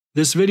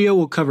This video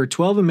will cover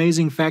 12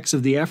 amazing facts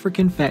of the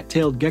African Fat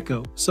Tailed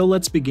Gecko, so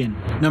let's begin.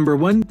 Number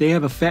 1. They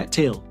have a fat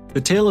tail. The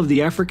tail of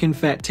the African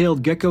Fat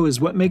Tailed Gecko is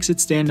what makes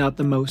it stand out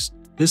the most.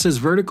 This has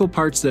vertical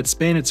parts that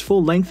span its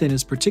full length and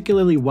is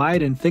particularly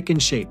wide and thick in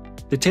shape.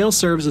 The tail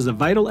serves as a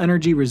vital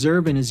energy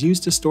reserve and is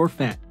used to store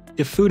fat.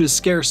 If food is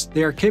scarce,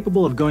 they are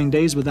capable of going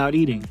days without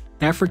eating.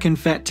 African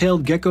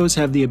fat-tailed geckos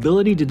have the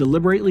ability to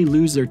deliberately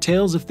lose their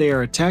tails if they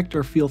are attacked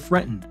or feel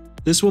threatened.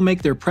 This will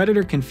make their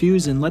predator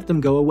confused and let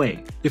them go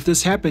away. If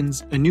this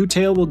happens, a new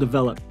tail will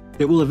develop.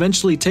 It will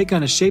eventually take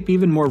on a shape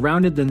even more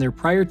rounded than their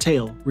prior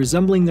tail,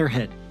 resembling their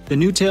head. The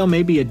new tail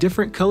may be a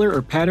different color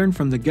or pattern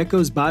from the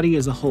gecko's body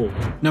as a whole.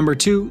 Number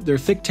 2. Their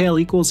thick tail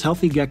equals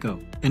healthy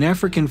gecko. An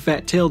African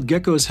fat-tailed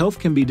gecko's health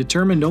can be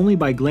determined only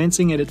by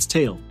glancing at its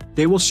tail.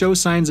 They will show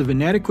signs of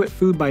inadequate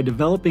food by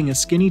developing a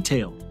skinny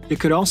tail.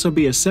 It could also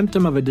be a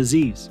symptom of a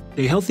disease.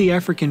 A healthy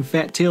African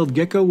fat-tailed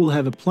gecko will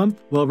have a plump,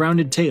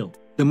 well-rounded tail.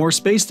 The more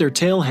space their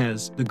tail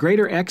has, the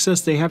greater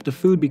access they have to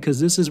food because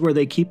this is where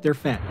they keep their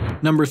fat.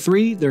 Number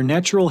 3. Their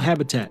natural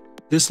habitat.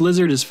 This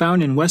lizard is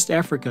found in West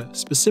Africa,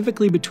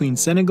 specifically between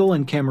Senegal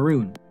and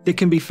Cameroon. It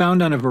can be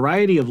found on a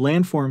variety of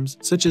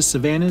landforms, such as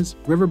savannas,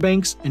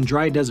 riverbanks, and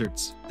dry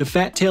deserts. The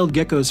fat-tailed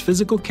gecko's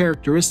physical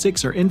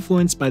characteristics are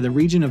influenced by the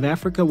region of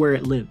Africa where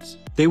it lives.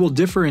 They will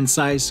differ in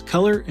size,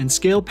 color, and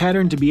scale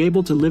pattern to be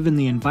able to live in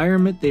the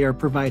environment they are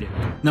provided.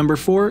 Number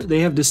 4. They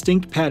have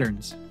distinct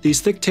patterns.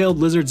 These thick-tailed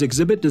lizards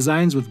exhibit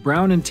designs with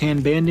brown and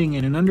tan banding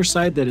and an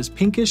underside that is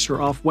pinkish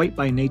or off-white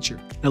by nature.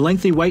 A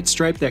lengthy white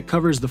stripe that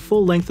covers the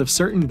full length of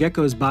certain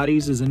geckos'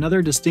 bodies is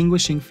another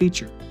distinguishing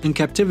feature. In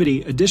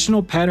captivity,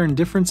 additional pattern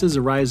differences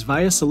arise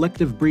via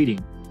selective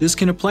breeding. This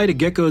can apply to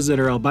geckos that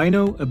are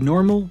albino,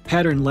 abnormal,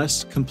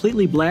 patternless,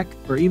 completely black,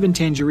 or even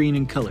tangerine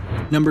in color.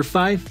 Number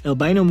 5.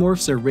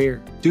 Albinomorphs are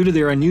rare. Due to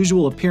their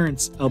unusual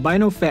appearance,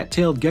 albino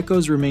fat-tailed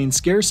geckos remain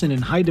scarce and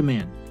in high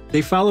demand.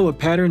 They follow a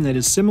pattern that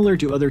is similar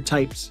to other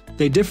types.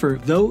 They differ,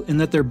 though, in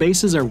that their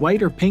bases are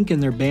white or pink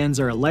and their bands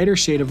are a lighter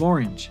shade of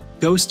orange.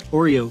 Ghost,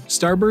 Oreo,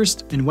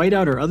 Starburst, and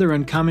Whiteout are other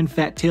uncommon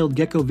fat-tailed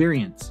gecko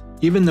variants.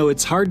 Even though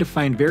it's hard to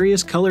find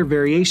various color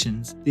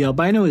variations, the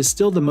albino is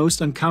still the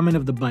most uncommon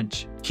of the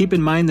bunch. Keep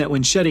in mind that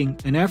when shedding,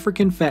 an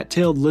African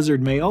fat-tailed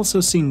lizard may also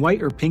seem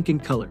white or pink in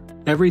color.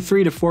 Every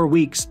 3 to 4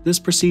 weeks, this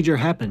procedure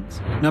happens.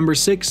 Number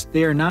 6.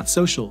 They are not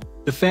social.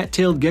 The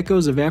fat-tailed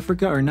geckos of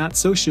Africa are not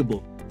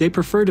sociable. They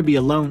prefer to be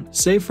alone,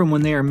 save from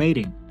when they are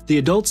mating. The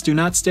adults do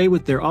not stay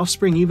with their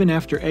offspring even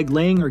after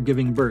egg-laying or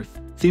giving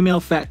birth.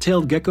 Female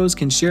fat-tailed geckos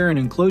can share an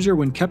enclosure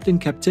when kept in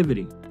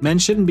captivity. Men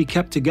shouldn't be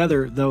kept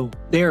together, though.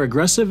 They are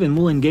aggressive and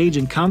will engage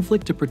in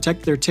conflict to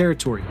protect their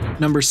territory.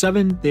 Number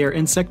 7. They are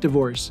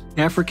insectivores.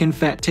 African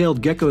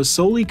fat-tailed geckos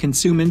solely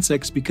consume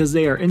insects because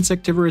they are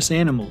insectivorous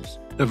animals.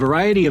 A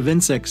variety of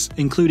insects,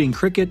 including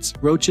crickets,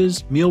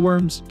 roaches,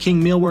 mealworms,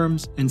 king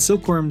mealworms, and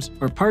silkworms,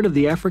 are part of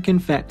the African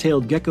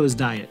fat-tailed gecko's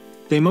diet.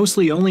 They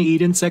mostly only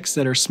eat insects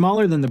that are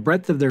smaller than the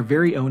breadth of their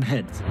very own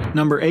heads.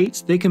 Number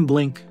 8. They can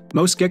blink.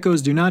 Most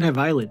geckos do not have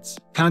eyelids.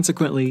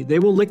 Consequently, they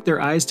will lick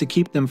their eyes to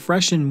keep them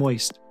fresh and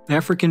moist.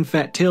 African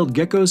fat-tailed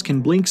geckos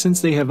can blink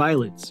since they have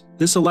eyelids.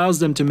 This allows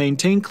them to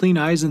maintain clean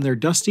eyes in their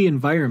dusty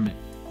environment.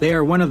 They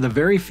are one of the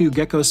very few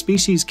gecko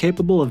species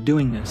capable of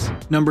doing this.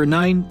 Number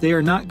 9. They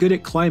are not good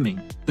at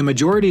climbing. The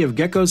majority of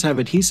geckos have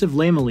adhesive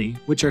lamellae,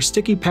 which are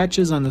sticky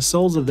patches on the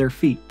soles of their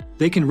feet.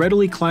 They can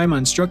readily climb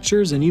on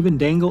structures and even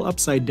dangle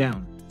upside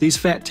down. These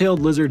fat-tailed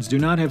lizards do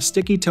not have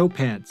sticky toe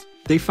pads.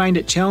 They find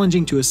it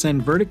challenging to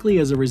ascend vertically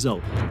as a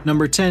result.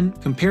 Number 10.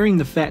 Comparing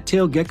the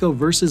fat-tailed gecko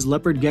versus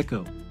leopard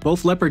gecko.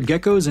 Both leopard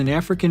geckos and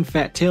African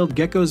fat-tailed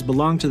geckos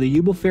belong to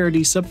the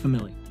Eublephaриdae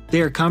subfamily.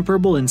 They are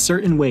comparable in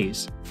certain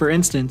ways. For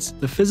instance,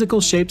 the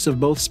physical shapes of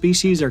both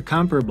species are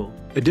comparable.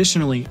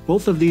 Additionally,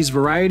 both of these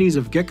varieties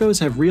of geckos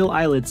have real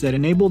eyelids that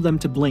enable them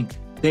to blink.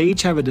 They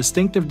each have a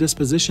distinctive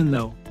disposition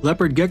though.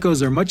 Leopard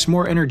geckos are much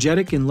more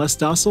energetic and less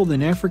docile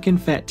than African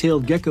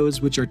fat-tailed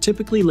geckos, which are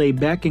typically laid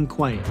back and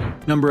quiet.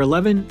 Number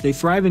 11. They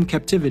thrive in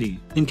captivity.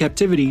 In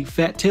captivity,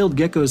 fat-tailed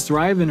geckos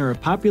thrive and are a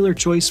popular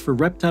choice for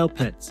reptile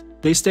pets.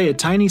 They stay a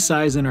tiny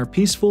size and are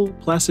peaceful,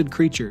 placid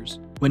creatures.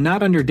 When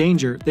not under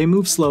danger, they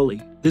move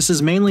slowly. This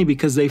is mainly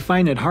because they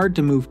find it hard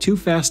to move too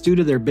fast due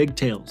to their big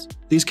tails.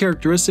 These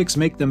characteristics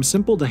make them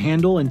simple to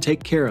handle and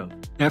take care of.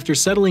 After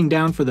settling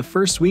down for the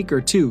first week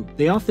or two,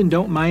 they often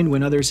don't mind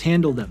when others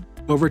handle them.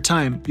 Over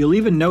time, you'll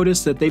even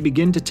notice that they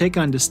begin to take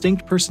on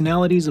distinct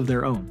personalities of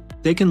their own.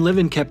 They can live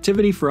in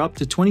captivity for up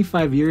to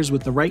 25 years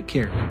with the right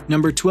care.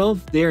 Number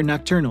 12. They are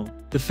nocturnal.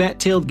 The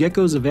fat-tailed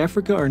geckos of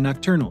Africa are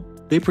nocturnal.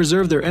 They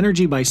preserve their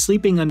energy by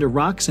sleeping under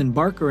rocks and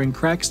bark or in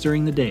cracks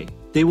during the day.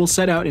 They will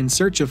set out in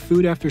search of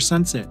food after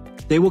sunset.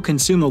 They will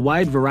consume a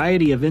wide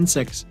variety of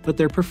insects, but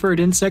their preferred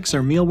insects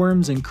are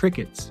mealworms and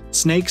crickets.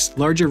 Snakes,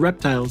 larger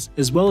reptiles,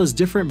 as well as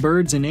different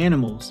birds and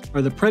animals,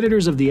 are the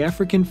predators of the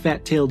African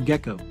fat-tailed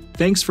gecko.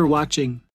 Thanks for watching.